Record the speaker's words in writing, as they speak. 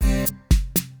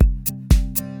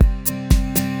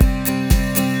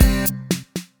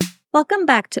Welcome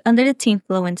back to Under the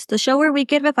Teenfluence, the show where we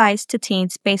give advice to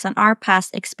teens based on our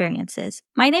past experiences.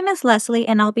 My name is Leslie,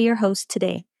 and I'll be your host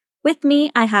today. With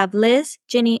me, I have Liz,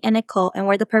 Ginny, and Nicole, and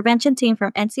we're the prevention team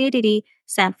from NCADD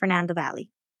San Fernando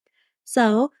Valley.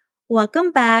 So,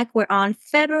 welcome back. We're on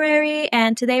February,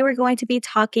 and today we're going to be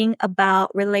talking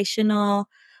about relational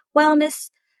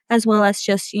wellness as well as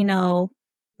just,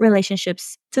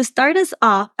 relationships. To start us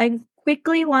off, I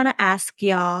quickly want to ask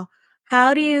y'all,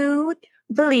 how do you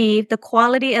believe the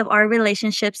quality of our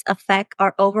relationships affect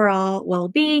our overall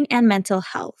well-being and mental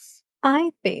health?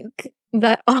 I think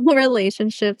that all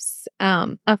relationships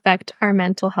affect our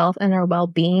mental health and our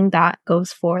well-being. That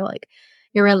goes for like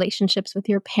your relationships with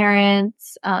your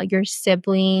parents, your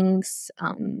siblings,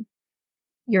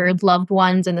 your loved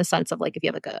ones, in the sense of like if you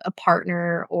have like a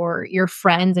partner, or your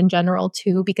friends in general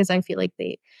too, because I feel like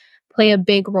they play a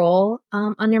big role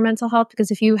on your mental health.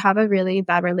 Because if you have a really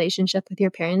bad relationship with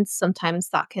your parents, sometimes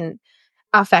that can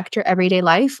affect your everyday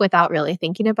life without really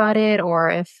thinking about it. Or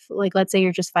if, like, let's say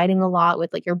you're just fighting a lot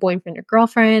with like your boyfriend or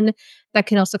girlfriend, that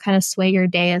can also kind of sway your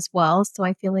day as well. So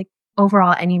I feel like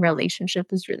overall any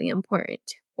relationship is really important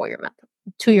for your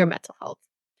mental health.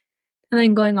 And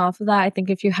then going off of that, I think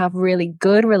if you have really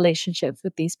good relationships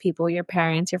with these people, your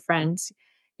parents, your friends,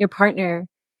 your partner,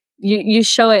 you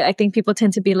show it. I think people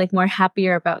tend to be like more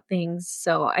happier about things.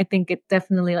 So I think it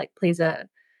definitely like plays a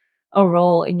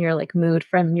role in your like mood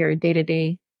from your day to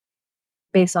day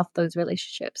based off those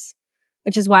relationships,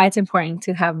 which is why it's important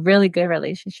to have really good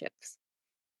relationships.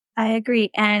 I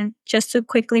agree. And just to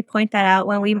quickly point that out,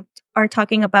 when we are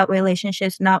talking about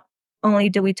relationships, not only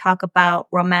do we talk about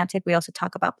romantic, we also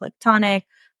talk about platonic,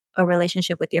 a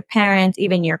relationship with your parents,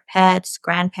 even your pets,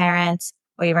 grandparents,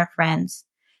 or even friends.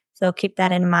 So keep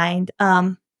that in mind.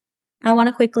 I want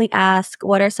to quickly ask,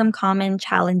 what are some common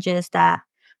challenges that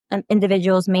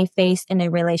individuals may face in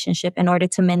a relationship in order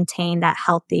to maintain that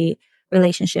healthy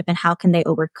relationship, and how can they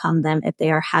overcome them if they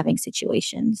are having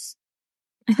situations?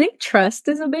 I think trust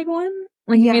is a big one.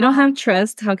 Like, if you don't have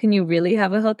trust, how can you really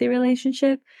have a healthy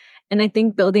relationship? And I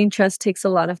think building trust takes a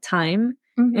lot of time.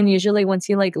 Mm-hmm. And usually once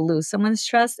you like lose someone's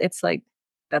trust, it's like,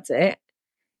 that's it.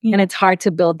 Yeah. And it's hard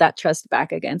to build that trust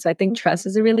back again. So I think trust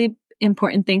is a really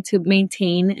important thing to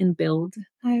maintain and build.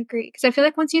 I agree. Because I feel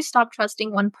like once you stop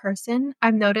trusting one person,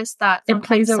 I've noticed that it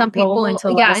plays a some role people into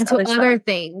other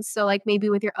things. So like maybe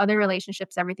with your other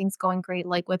relationships, everything's going great.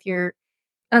 Like with your,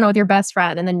 I don't know, with your best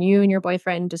friend, and then you and your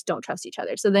boyfriend just don't trust each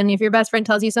other. So then if your best friend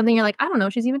tells you something, you're like, I don't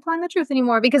know, she's even telling the truth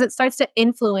anymore, because it starts to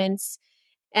influence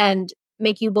and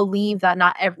make you believe that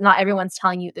not everyone's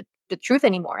telling you the truth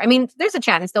anymore. I mean, there's a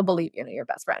chance they'll believe your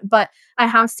best friend, but I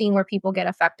have seen where people get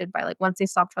affected by like once they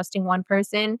stop trusting one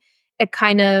person, it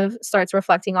kind of starts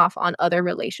reflecting off on other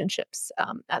relationships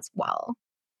as well.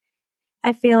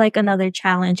 I feel like another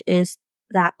challenge is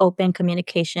that open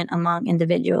communication among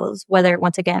individuals, whether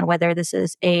this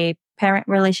is a parent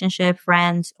relationship,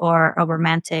 friends, or a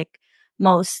romantic.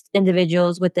 Most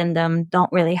individuals within them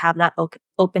don't really have that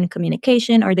open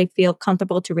communication, or they feel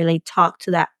comfortable to really talk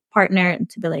to that partner and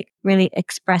to be like really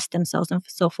express themselves and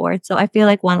so forth. So I feel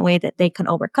like one way that they can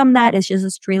overcome that is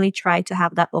just really try to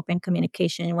have that open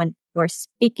communication when you're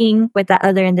speaking with that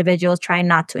other individual. Try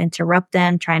not to interrupt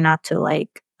them. Try not to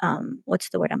like, what's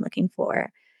the word I'm looking for?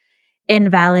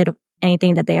 Invalid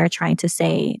anything that they are trying to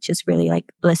say. Just really like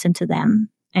listen to them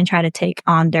and try to take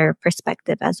on their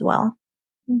perspective as well.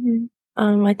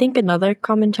 Mm-hmm. I think another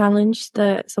common challenge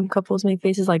that some couples may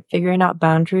face is like figuring out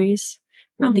boundaries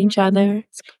with each other,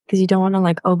 because you don't want to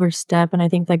like overstep. And I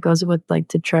think that goes with like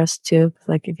to trust too.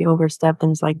 Like if you overstep,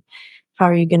 then it's like, how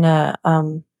are you gonna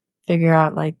figure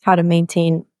out like how to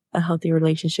maintain a healthy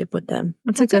relationship with them?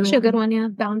 That's actually a good one. Yeah,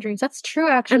 boundaries. That's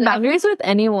true. Actually, and boundaries with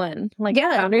anyone. Like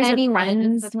boundaries with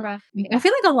friends. I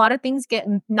feel like a lot of things get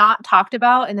not talked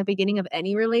about in the beginning of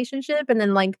any relationship, and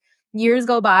then like years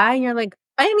go by, and you're like,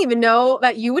 I didn't even know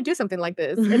that you would do something like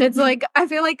this. And it's like, I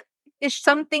feel like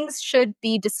some things should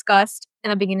be discussed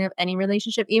in the beginning of any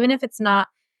relationship, even if it's not.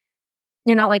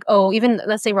 You're not like, oh, even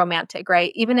let's say romantic,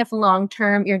 right? Even if long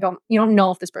term you don't know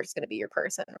if this person's going to be your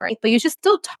person, right? But you should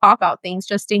still talk about things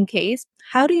just in case.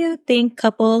 How do you think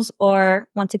couples, or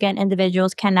once again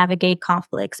individuals, can navigate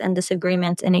conflicts and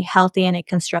disagreements in a healthy and a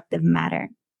constructive manner?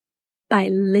 By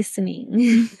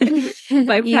listening,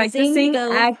 by practicing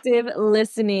active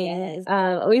listening. Yes.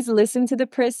 Always listen to the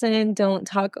person. Don't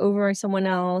talk over someone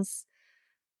else.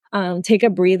 Take a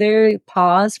breather,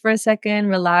 pause for a second,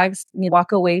 relax,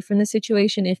 walk away from the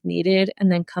situation if needed,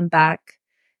 and then come back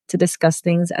to discuss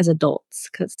things as adults,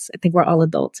 because I think we're all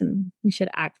adults and we should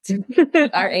act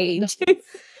our age.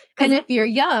 And if you're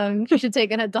young, you should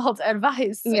take an adult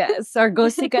advice. Yes, or go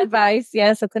seek advice.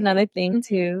 Yes, that's another thing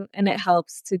too. And it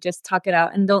helps to just talk it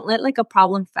out and don't let like a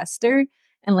problem fester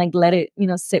and like let it,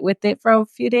 sit with it for a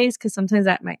few days because sometimes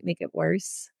that might make it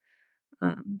worse.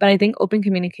 But I think open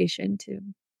communication too,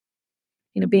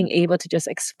 being able to just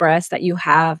express that you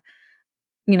have,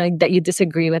 that you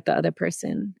disagree with the other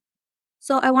person.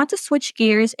 So I want to switch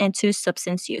gears into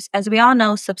substance use. As we all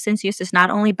know, substance use is not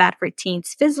only bad for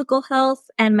teens' physical health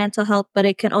and mental health, but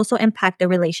it can also impact their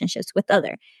relationships with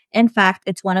others. In fact,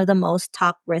 it's one of the most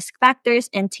top risk factors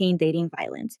in teen dating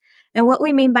violence. And what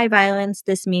we mean by violence,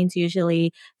 this means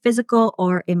usually physical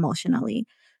or emotionally.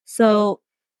 So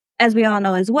as we all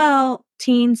know as well,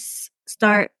 teens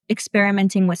start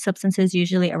experimenting with substances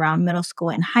usually around middle school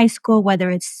and high school, whether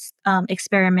it's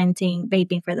experimenting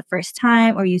vaping for the first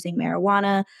time or using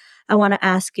marijuana. I want to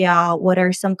ask y'all, what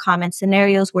are some common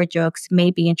scenarios where drugs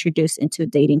may be introduced into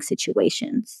dating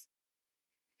situations?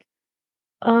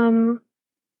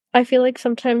 I feel like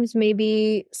sometimes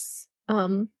maybe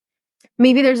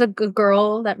there's a good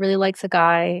girl that really likes a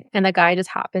guy and the guy just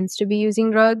happens to be using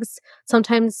drugs.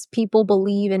 Sometimes people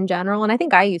believe in general, and I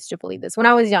think I used to believe this when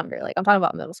I was younger, like I'm talking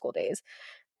about middle school days.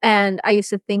 And I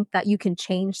used to think that you can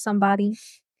change somebody.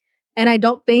 And I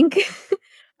don't think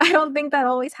I don't think that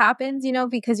always happens,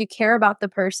 because you care about the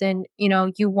person,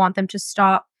 you want them to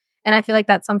stop. And I feel like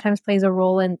that sometimes plays a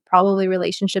role in probably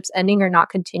relationships ending or not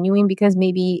continuing because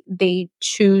maybe they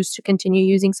choose to continue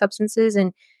using substances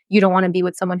and you don't want to be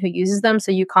with someone who uses them.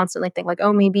 So you constantly think like,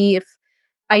 oh, maybe if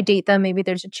I date them, maybe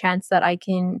there's a chance that I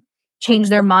can change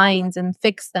their minds and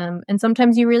fix them. And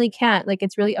sometimes you really can't. Like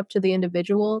it's really up to the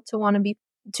individual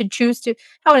to choose to,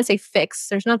 I want to say fix.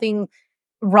 There's nothing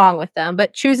wrong with them,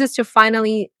 but chooses to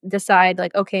finally decide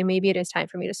like, okay, maybe it is time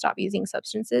for me to stop using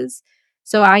substances.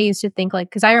 So I used to think like,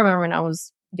 because I remember when I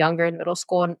was younger in middle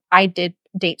school and I did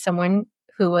date someone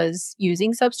who was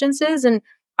using substances and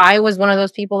I was one of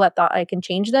those people that thought I can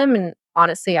change them. And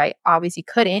honestly, I obviously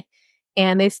couldn't.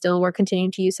 And they still were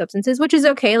continuing to use substances, which is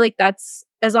okay. Like that's,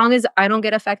 as long as I don't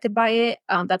get affected by it,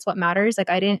 that's what matters.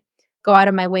 Like I didn't go out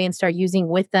of my way and start using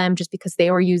with them just because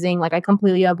they were using. Like I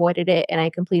completely avoided it and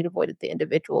I completely avoided the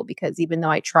individual because even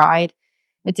though I tried,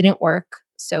 it didn't work.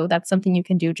 So that's something you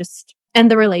can do, just end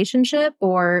the relationship,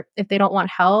 or if they don't want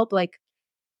help, like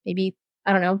maybe,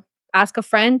 I don't know, ask a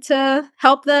friend to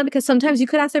help them because sometimes you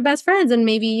could ask their best friends and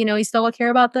maybe, you still care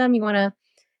about them. You want to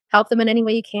help them in any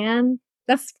way you can.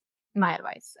 That's my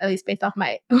advice, at least based off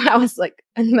when I was like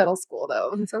in middle school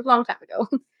though. So a long time ago.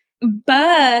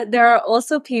 But there are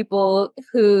also people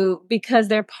who, because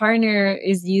their partner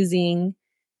is using,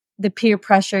 the peer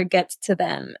pressure gets to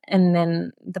them. And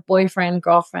then the boyfriend,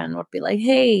 girlfriend would be like,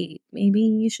 hey, maybe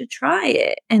you should try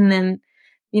it. And then,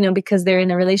 because they're in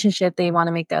a relationship, they want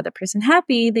to make the other person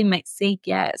happy. They might say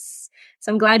yes.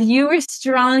 So I'm glad you were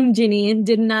strong, Ginny, and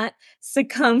did not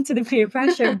succumb to the peer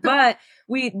pressure. But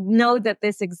we know that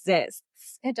this exists.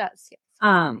 It does. Yes.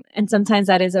 And sometimes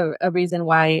that is a reason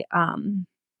why,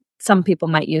 some people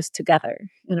might use together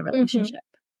in a relationship.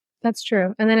 That's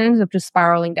true. And then it ends up just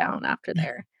spiraling down after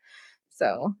there.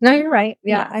 So, no, you're right.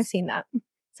 Yeah, Yes. I've seen that.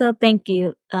 So thank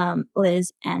you,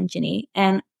 Liz and Ginny.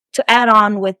 And to add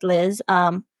on with Liz,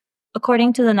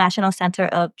 according to the National Center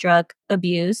of Drug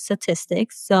Abuse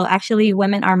statistics, so actually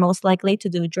women are most likely to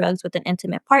do drugs with an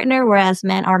intimate partner, whereas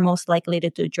men are most likely to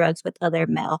do drugs with other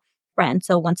male friends.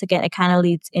 So once again, it kind of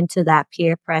leads into that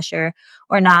peer pressure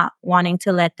or not wanting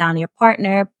to let down your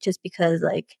partner just because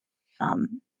like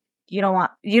you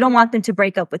don't want them to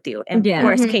break up with you in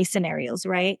worst case scenarios,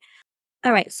 right?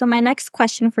 All right, so my next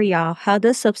question for y'all, how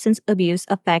does substance abuse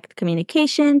affect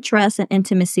communication, trust, and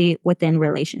intimacy within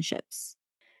relationships?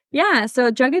 Yeah, so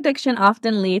drug addiction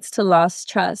often leads to lost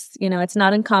trust. It's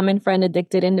not uncommon for an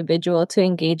addicted individual to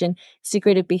engage in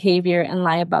secretive behavior and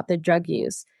lie about their drug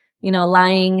use.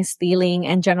 Lying, stealing,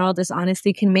 and general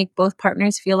dishonesty can make both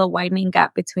partners feel a widening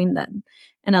gap between them.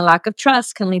 And a lack of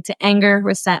trust can lead to anger,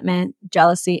 resentment,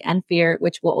 jealousy, and fear,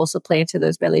 which will also play into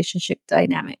those relationship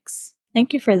dynamics.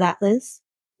 Thank you for that, Liz.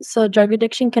 So drug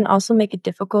addiction can also make it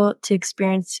difficult to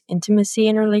experience intimacy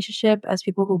in a relationship, as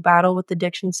people who battle with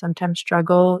addiction sometimes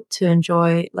struggle to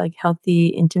enjoy like healthy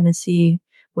intimacy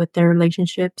with their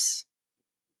relationships.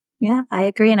 Yeah, I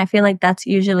agree. And I feel like that's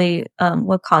usually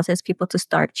what causes people to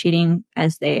start cheating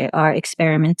as they are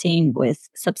experimenting with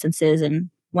substances. And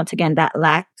once again, that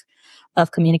lack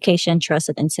of communication, trust,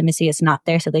 and intimacy is not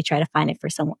there. So they try to find it for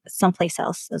someplace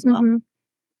else as well.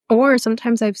 Or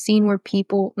sometimes I've seen where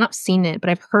people, not seen it, but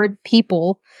I've heard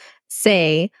people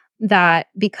say that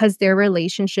because their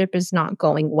relationship is not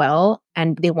going well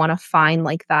and they want to find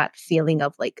like that feeling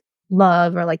of like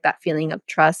love or like that feeling of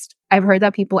trust. I've heard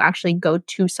that people actually go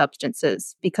to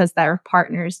substances because their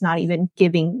partner's not even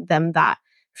giving them that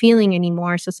feeling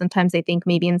anymore. So sometimes they think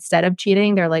maybe instead of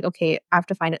cheating, they're like, okay, I have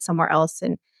to find it somewhere else.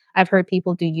 And I've heard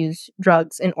people do use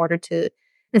drugs in order to,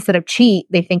 instead of cheat,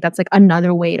 they think that's like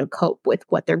another way to cope with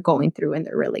what they're going through in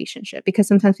their relationship. Because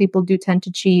sometimes people do tend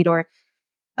to cheat or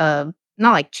not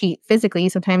like cheat physically.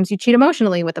 Sometimes you cheat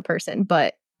emotionally with a person,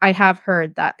 but I have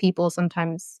heard that people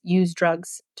sometimes use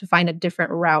drugs to find a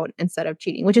different route instead of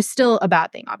cheating, which is still a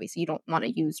bad thing. Obviously, you don't want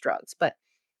to use drugs, but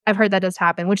I've heard that does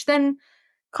happen, which then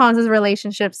causes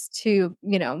relationships to,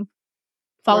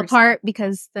 fall apart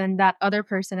because then that other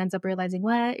person ends up realizing,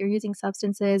 what, you're using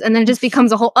substances. And then it just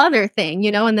becomes a whole other thing,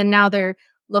 and then now they're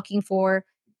looking for,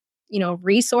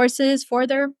 resources for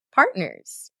their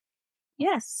partners.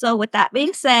 Yes. So with that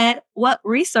being said, what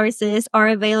resources are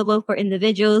available for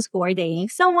individuals who are dating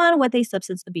someone with a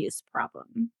substance abuse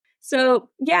problem? So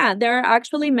yeah, there are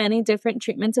actually many different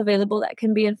treatments available that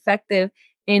can be effective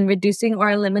in reducing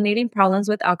or eliminating problems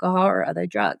with alcohol or other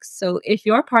drugs. So if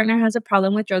your partner has a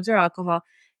problem with drugs or alcohol,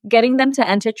 getting them to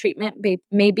enter treatment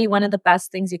may be one of the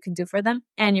best things you can do for them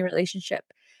and your relationship.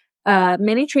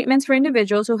 Many treatments for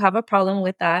individuals who have a problem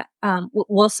with that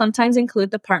will sometimes include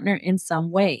the partner in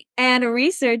some way. And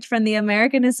research from the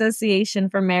American Association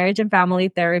for Marriage and Family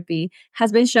Therapy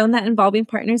has been shown that involving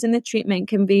partners in the treatment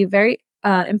can be very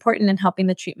important in helping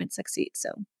the treatment succeed. So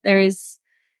there is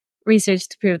research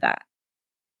to prove that.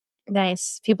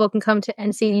 Nice. People can come to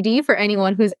NCDD for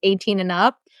anyone who's 18 and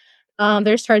up.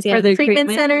 There's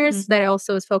treatment centers that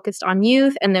also is focused on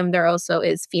youth. And then there also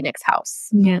is Phoenix House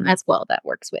as well that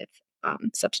works with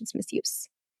substance misuse.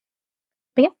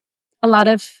 But yeah. A lot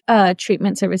of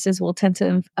treatment services will tend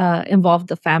to involve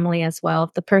the family as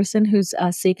well, the person who's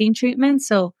seeking treatment.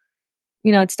 So,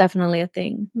 it's definitely a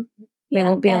thing. They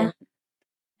won't be alone.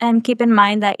 And keep in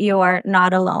mind that you are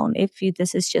not alone. If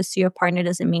this is just your partner,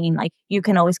 doesn't mean like you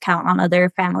can always count on other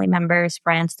family members,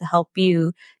 friends to help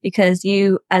you, because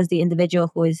you, as the individual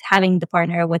who is having the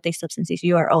partner with a substance use,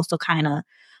 you are also kind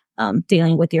of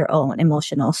dealing with your own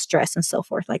emotional stress and so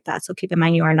forth like that. So keep in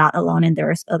mind you are not alone and there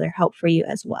is other help for you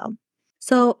as well.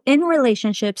 So in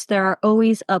relationships, there are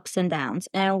always ups and downs.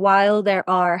 And while there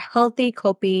are healthy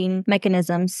coping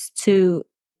mechanisms to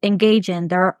engage in,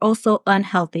 there are also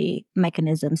unhealthy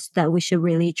mechanisms that we should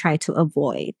really try to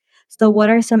avoid. So what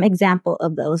are some examples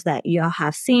of those that y'all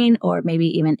have seen or maybe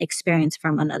even experienced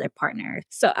from another partner?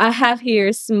 So I have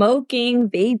here smoking,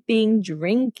 vaping,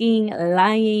 drinking,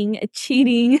 lying,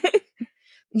 cheating,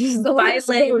 just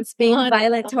violence, being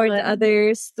violent towards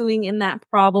others, stewing in that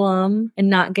problem and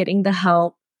not getting the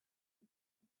help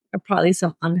are probably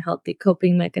some unhealthy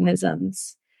coping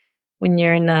mechanisms when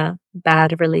you're in a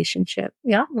bad relationship.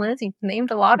 Yeah, Liz, you named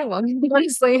a lot of them.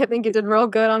 Honestly, I think you did real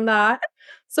good on that.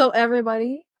 So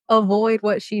everybody, avoid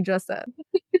what she just said.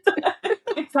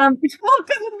 Because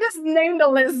you just named a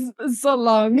list so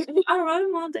long. I wrote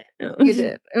them all down. You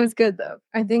did. It was good though.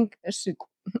 I think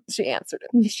she answered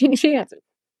it. She answered.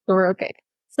 So we're okay.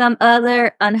 Some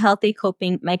other unhealthy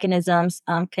coping mechanisms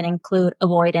can include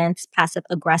avoidance, passive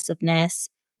aggressiveness.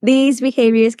 These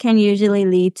behaviors can usually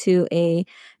lead to a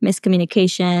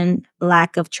miscommunication,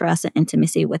 lack of trust and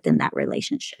intimacy within that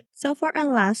relationship. So for our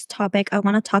last topic, I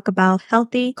want to talk about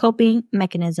healthy coping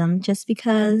mechanism, just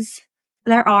because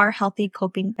there are healthy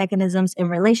coping mechanisms in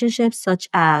relationships, such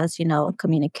as,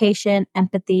 communication,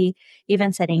 empathy,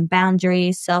 even setting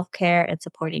boundaries, self-care,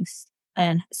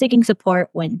 and seeking support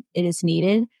when it is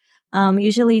needed.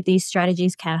 Usually these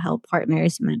strategies can help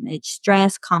partners manage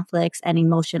stress, conflicts, and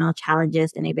emotional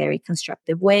challenges in a very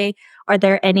constructive way. Are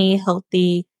there any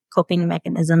healthy coping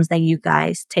mechanisms that you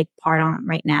guys take part on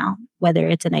right now, whether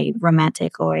it's in a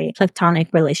romantic or a platonic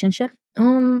relationship?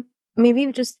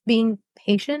 Maybe just being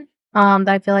patient.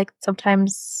 I feel like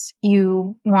sometimes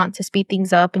you want to speed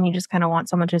things up and you just kind of want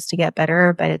someone just to get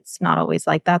better, but it's not always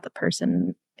like that. The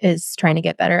person is trying to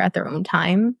get better at their own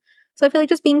time. So I feel like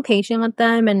just being patient with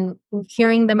them and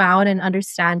hearing them out and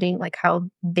understanding like how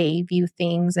they view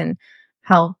things and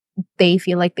how they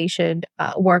feel like they should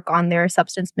work on their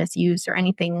substance misuse or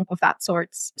anything of that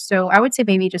sorts. So I would say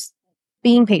maybe just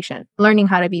being patient, learning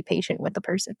how to be patient with the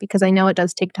person, because I know it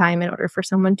does take time in order for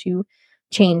someone to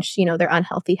change, their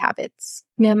unhealthy habits.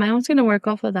 Yeah, mine was going to work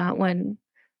off of that one.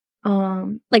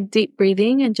 Like deep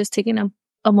breathing and just taking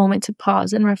a moment to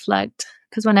pause and reflect.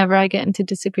 Because whenever I get into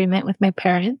disagreement with my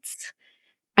parents,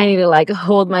 I need to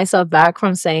hold myself back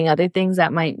from saying other things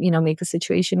that might, make the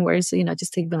situation worse. So,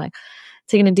 just take them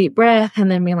taking a deep breath and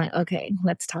then being like, okay,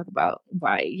 let's talk about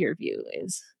why your view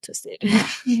is twisted.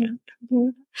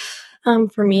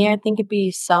 For me, I think it'd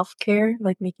be self-care,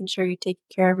 like making sure you take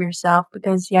care of yourself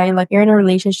because like you're in a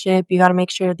relationship, you got to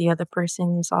make sure the other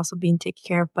person is also being taken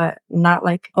care of, but not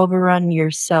like overrun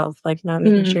yourself, like not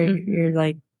making sure you're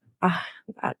like,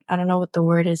 I don't know what the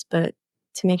word is, but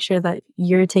to make sure that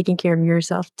you're taking care of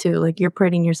yourself too, like you're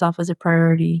putting yourself as a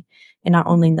priority and not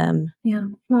only them. Yeah,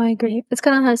 no, I agree. It's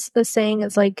kind of the saying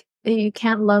is like you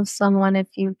can't love someone if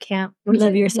you can't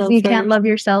Love yourself you can't first. love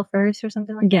yourself first or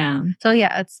something like that. Yeah. So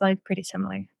yeah, it's like pretty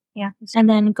similar. Yeah. And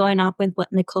then going off with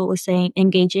what Nicole was saying,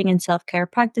 engaging in self-care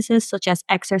practices such as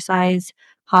exercise,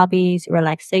 hobbies,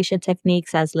 relaxation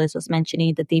techniques, as Liz was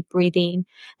mentioning, the deep breathing,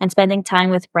 and spending time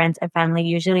with friends and family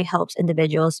usually helps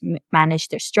individuals manage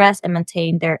their stress and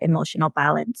maintain their emotional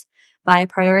balance. By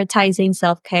prioritizing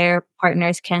self-care,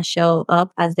 partners can show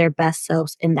up as their best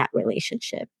selves in that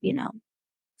relationship, you know.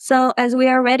 So, as we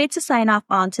are ready to sign off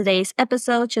on today's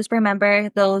episode, just remember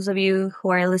those of you who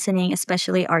are listening,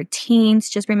 especially our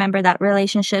teens, just remember that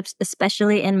relationships,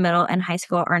 especially in middle and high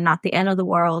school, are not the end of the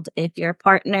world. If your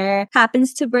partner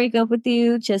happens to break up with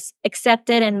you, just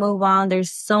accept it and move on. There's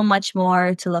so much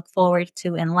more to look forward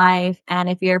to in life. And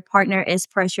if your partner is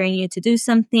pressuring you to do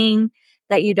something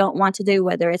that you don't want to do,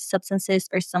 whether it's substances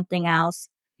or something else,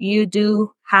 you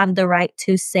do have the right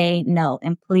to say no.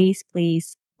 And please,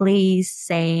 please, please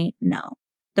say no.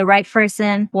 The right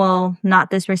person will not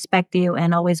disrespect you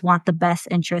and always want the best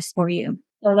interest for you.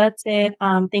 So that's it.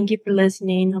 Thank you for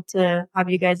listening. Hope to have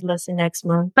you guys listen next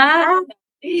month. Bye.